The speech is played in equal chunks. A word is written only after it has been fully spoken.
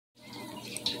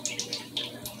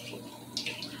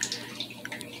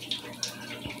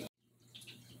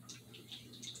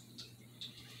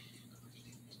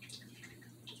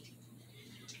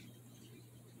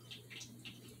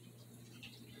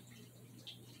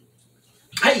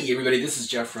Hey everybody, this is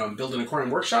Jeff from Build an Aquarium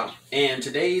Workshop, and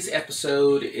today's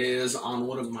episode is on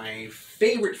one of my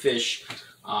favorite fish.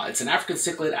 It's an African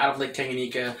cichlid out of Lake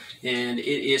Tanganyika, and it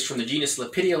is from the genus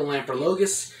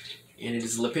Lepidiolamprologus, and it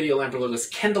is Lepidiolamprologus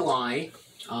Kendalli,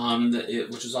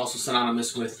 which is also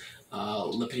synonymous with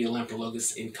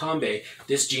Lepidiolamprologus incombe.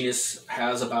 This genus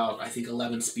has about, I think,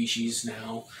 11 species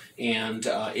now, and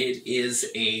it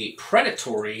is a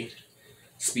predatory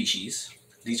species.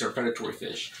 These are predatory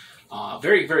fish.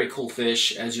 Very, very cool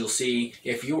fish, as you'll see.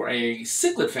 If you're a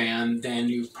cichlid fan, then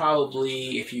you've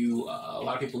probably, a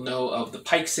lot of people know of the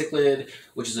pike cichlid,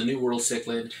 which is a New World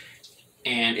cichlid,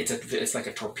 and it's like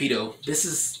a torpedo. This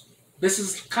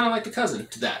is kind of like the cousin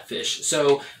to that fish.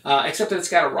 So, except that it's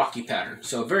got a rocky pattern.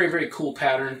 So, very, very cool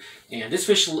pattern. And this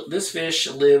fish lives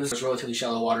in relatively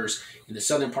shallow waters in the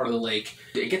southern part of the lake.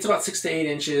 It gets about 6 to 8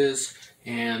 inches,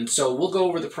 and so we'll go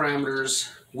over the parameters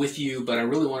with you, but I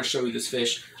really want to show you this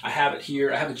fish. I have it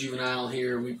here. I have a juvenile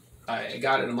here. I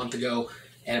got it a month ago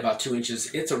at about 2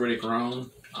 inches. It's already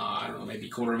grown. I don't know, maybe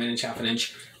quarter of an inch, half an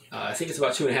inch. I think it's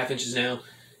about 2.5 inches now,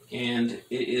 and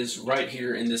it is right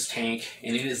here in this tank,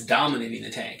 and it is dominating the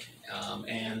tank.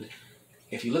 And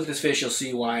if you look at this fish, you'll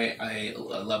see why I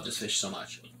love this fish so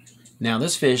much. Now,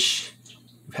 this fish,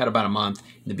 we've had about a month.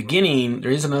 In the beginning,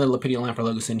 there is another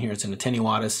Lepidiolamprologus in here. It's an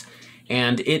attenuatus,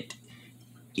 and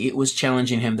it was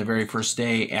challenging him the very first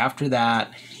day. After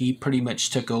that, he pretty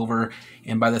much took over,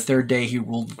 and by the third day, he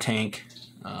ruled the tank.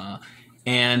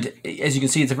 And as you can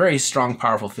see, it's a very strong,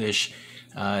 powerful fish.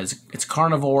 It's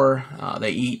carnivore.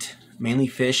 They eat mainly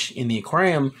fish. In the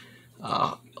aquarium,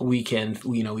 we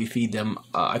feed them.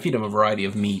 I feed them a variety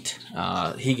of meat.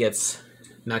 He gets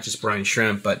not just brine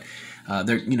shrimp, but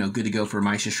they're good to go for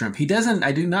mysis shrimp.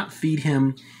 I do not feed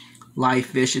him live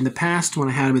fish. In the past, when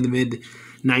I had him in the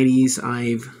mid-90s,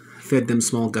 I've fed them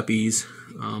small guppies.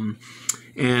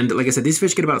 And like I said, these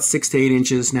fish get about 6 to 8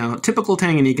 inches. Now, typical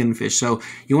Tanganyikan fish, so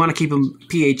you want to keep them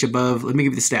pH above, let me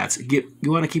give you the stats.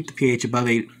 You want to keep the pH above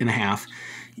 8.5.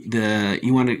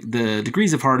 The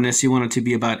degrees of hardness, you want it to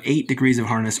be about 8 degrees of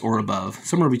hardness or above,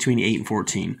 somewhere between 8 and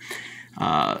 14.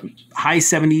 High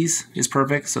 70s is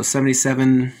perfect, so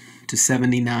 77 to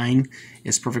 79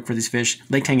 is perfect for these fish.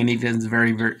 Lake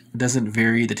Tanganyika doesn't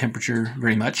vary the temperature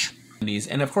very much.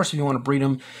 And of course, if you want to breed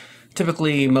them,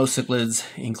 typically most cichlids,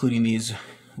 including these,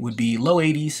 would be low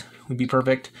 80s, would be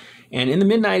perfect. And in the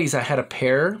mid-90s, I had a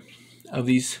pair of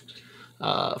these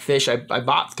fish. I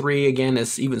bought 3, again,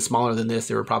 it's even smaller than this.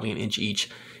 They were probably an inch each,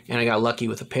 and I got lucky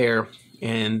with a pair.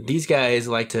 And these guys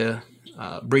like to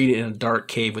breed in a dark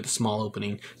cave with a small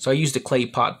opening. So I used a clay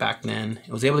pot back then.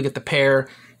 I was able to get the pair,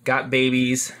 got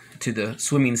babies to the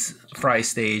swimming fry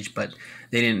stage, but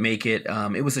they didn't make it.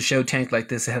 It was a show tank like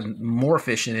this. It had more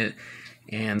fish in it,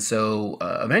 and so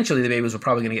eventually the babies were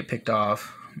probably going to get picked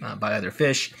off by other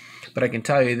fish. But I can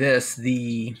tell you this: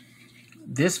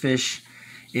 this fish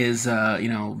is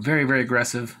very, very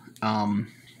aggressive.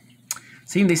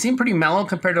 They seem pretty mellow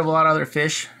compared to a lot of other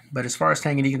fish. But as far as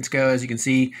Tanganyikans go, as you can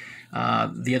see,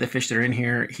 the other fish that are in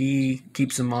here, he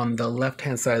keeps them on the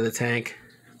left-hand side of the tank.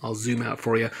 I'll zoom out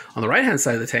for you. On the right-hand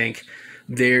side of the tank,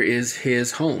 there is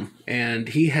his home, and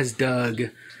he has dug.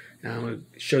 Now I'm going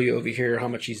to show you over here how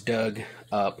much he's dug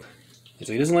up.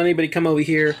 So he doesn't let anybody come over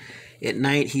here. At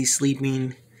night, he's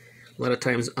sleeping a lot of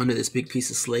times under this big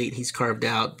piece of slate he's carved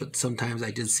out, but sometimes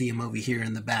I did see him over here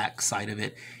in the back side of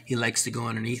it. He likes to go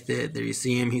underneath it. There you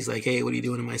see him. He's like, hey, what are you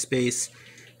doing in my space?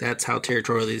 That's how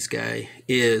territorial this guy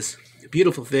is.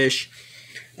 Beautiful fish.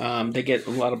 They get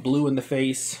a lot of blue in the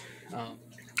face.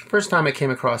 First time I came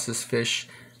across this fish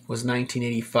was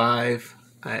 1985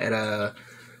 at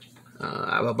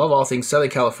above all things, Southern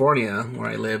California, where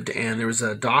I lived, and there was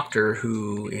a doctor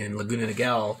who in Laguna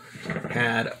Niguel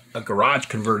had a garage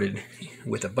converted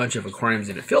with a bunch of aquariums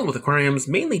in it, filled with aquariums,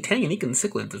 mainly Tanganyikan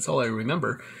cichlids. That's all I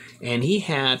remember. And he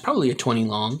had probably a 20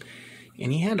 long,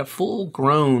 and he had a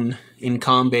full-grown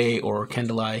incombe or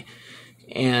Kendalli,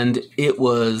 and it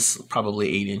was probably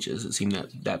 8 inches. It seemed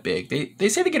that big. They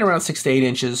say they get around 6 to 8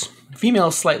 inches.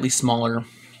 Female slightly smaller.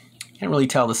 Can't really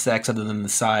tell the sex other than the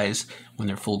size when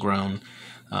they're full grown.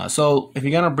 So if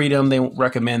you're going to breed them, they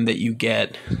recommend that you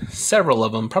get several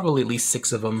of them, probably at least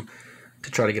 6 of them, to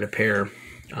try to get a pair.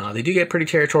 They do get pretty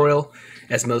territorial,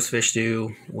 as most fish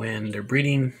do when they're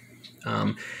breeding.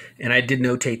 And I did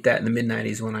notate that in the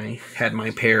mid-90s when I had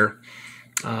my pair.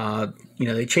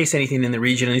 They chase anything in the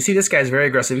region. And you see this guy's very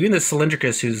aggressive. Even the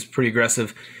Cylindricus, who's pretty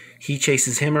aggressive, he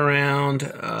chases him around.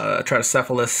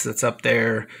 Trichocephalus that's up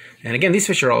there. And again, these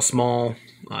fish are all small.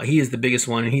 He is the biggest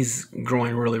one, and he's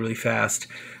growing really, really fast.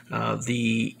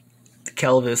 The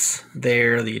Kelvis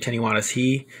there, the Attenuatus,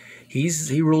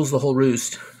 he rules the whole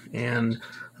roost. and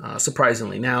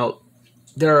surprisingly. Now,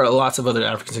 there are lots of other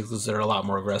African cichlids that are a lot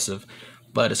more aggressive,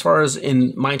 but as far as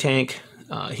in my tank,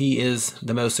 he is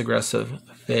the most aggressive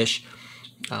fish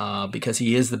because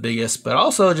he is the biggest, but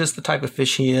also just the type of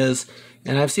fish he is.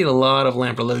 And I've seen a lot of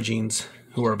Lamprologians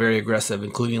who are very aggressive,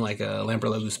 including like a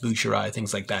Lamprologus bucheri,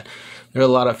 things like that. There are a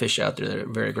lot of fish out there that are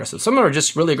very aggressive. Some of them are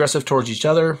just really aggressive towards each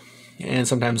other, and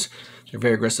sometimes they're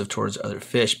very aggressive towards other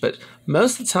fish. But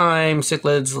most of the time,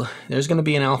 cichlids, there's going to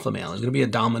be an alpha male. There's going to be a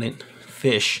dominant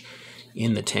fish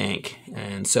in the tank,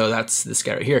 and so that's this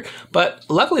guy right here. But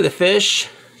luckily the fish,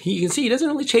 you can see he doesn't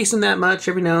really chase them that much.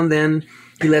 Every now and then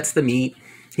he lets them eat.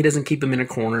 He doesn't keep them in a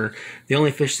corner. The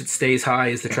only fish that stays high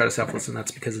is the Tritocephalus, and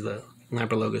that's because of the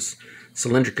Lamprologus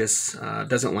cylindricus.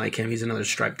 Doesn't like him. He's another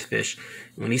striped fish.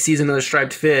 When he sees another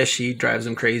striped fish, he drives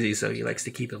him crazy, so he likes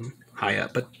to keep him high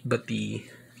up. But the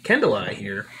Kendalli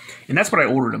here, and that's what I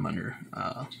ordered him under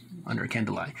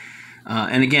Kendalli.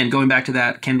 And again, going back to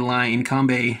that Kendalli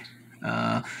Incombe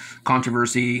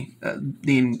controversy,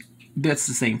 that's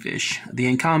the same fish. The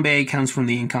Incombe comes from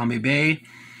the Incombe Bay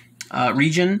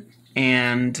region,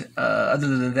 and other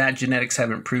than that, genetics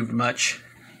haven't proved much.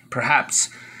 Perhaps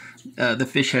the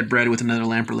fish had bred with another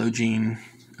Lamprologine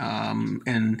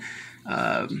and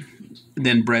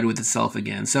then bred with itself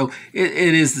again. So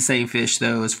it is the same fish,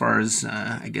 though, as far as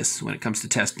I guess when it comes to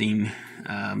testing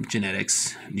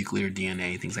genetics, nuclear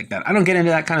DNA, things like that. I don't get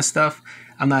into that kind of stuff.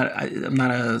 I'm not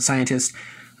a scientist,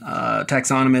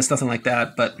 taxonomist, nothing like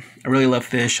that, but I really love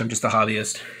fish. I'm just a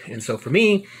hobbyist. And so for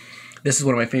me, this is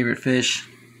one of my favorite fish.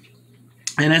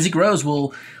 And as he grows,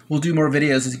 we'll do more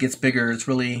videos as he gets bigger. It's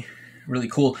really, really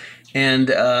cool. And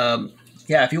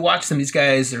yeah, if you watch them, these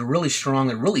guys are really strong.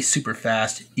 They're really super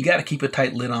fast. You got to keep a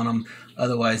tight lid on them.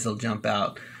 Otherwise, they'll jump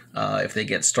out if they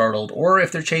get startled. Or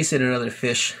if they're chasing another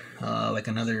fish, like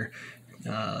another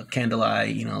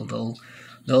Kendalli, you know,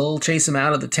 they'll chase them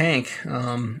out of the tank.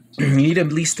 You need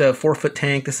at least a 4-foot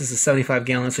tank. This is a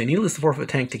 75-gallon, so you need at least a 4-foot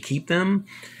tank to keep them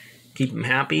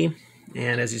happy.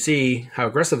 And as you see how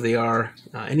aggressive they are,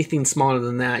 anything smaller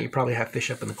than that, you probably have fish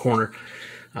up in the corner.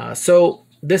 So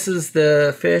this is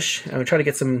the fish. I'm going to try to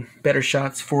get some better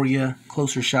shots for you,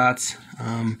 closer shots.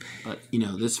 But, you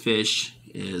know, this fish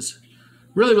is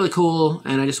really, really cool,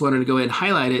 and I just wanted to go ahead and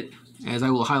highlight it, as I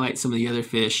will highlight some of the other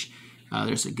fish.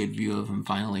 There's a good view of him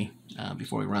finally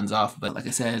before he runs off. But like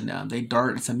I said, they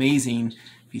dart. It's amazing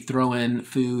if you throw in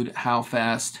food, how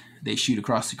fast they shoot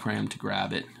across the aquarium to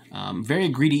grab it. Very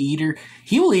greedy eater.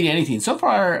 He will eat anything. So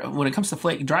far, when it comes to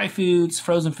flake, dry foods,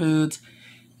 frozen foods,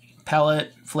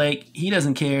 pellet, flake, he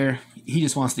doesn't care. He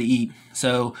just wants to eat.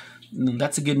 So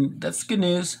that's good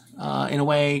news in a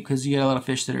way, because you get a lot of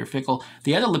fish that are fickle.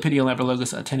 The other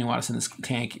Lepidiolamprologus attenuatus in this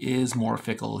tank is more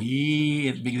fickle. He,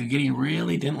 at the beginning,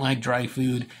 really didn't like dry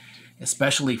food,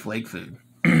 especially flake food.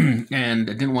 And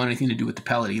didn't want anything to do with the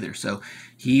pellet either. So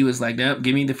he was like, nope,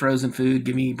 give me the frozen food,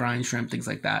 give me brine shrimp, things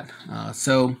like that.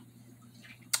 So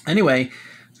anyway,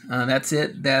 that's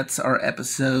it. That's our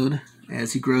episode.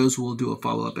 As he grows, we'll do a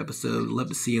follow-up episode. Love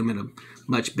to see him in a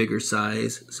much bigger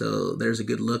size. So there's a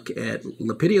good look at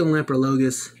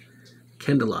Lepidiolamprologus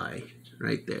Kendalli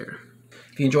right there.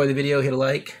 If you enjoyed the video, hit a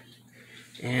like.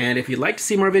 And if you'd like to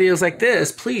see more videos like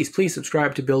this, please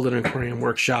subscribe to Build an Aquarium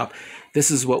Workshop. This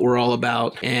is what we're all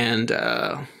about. And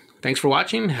thanks for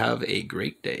watching. Have a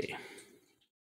great day.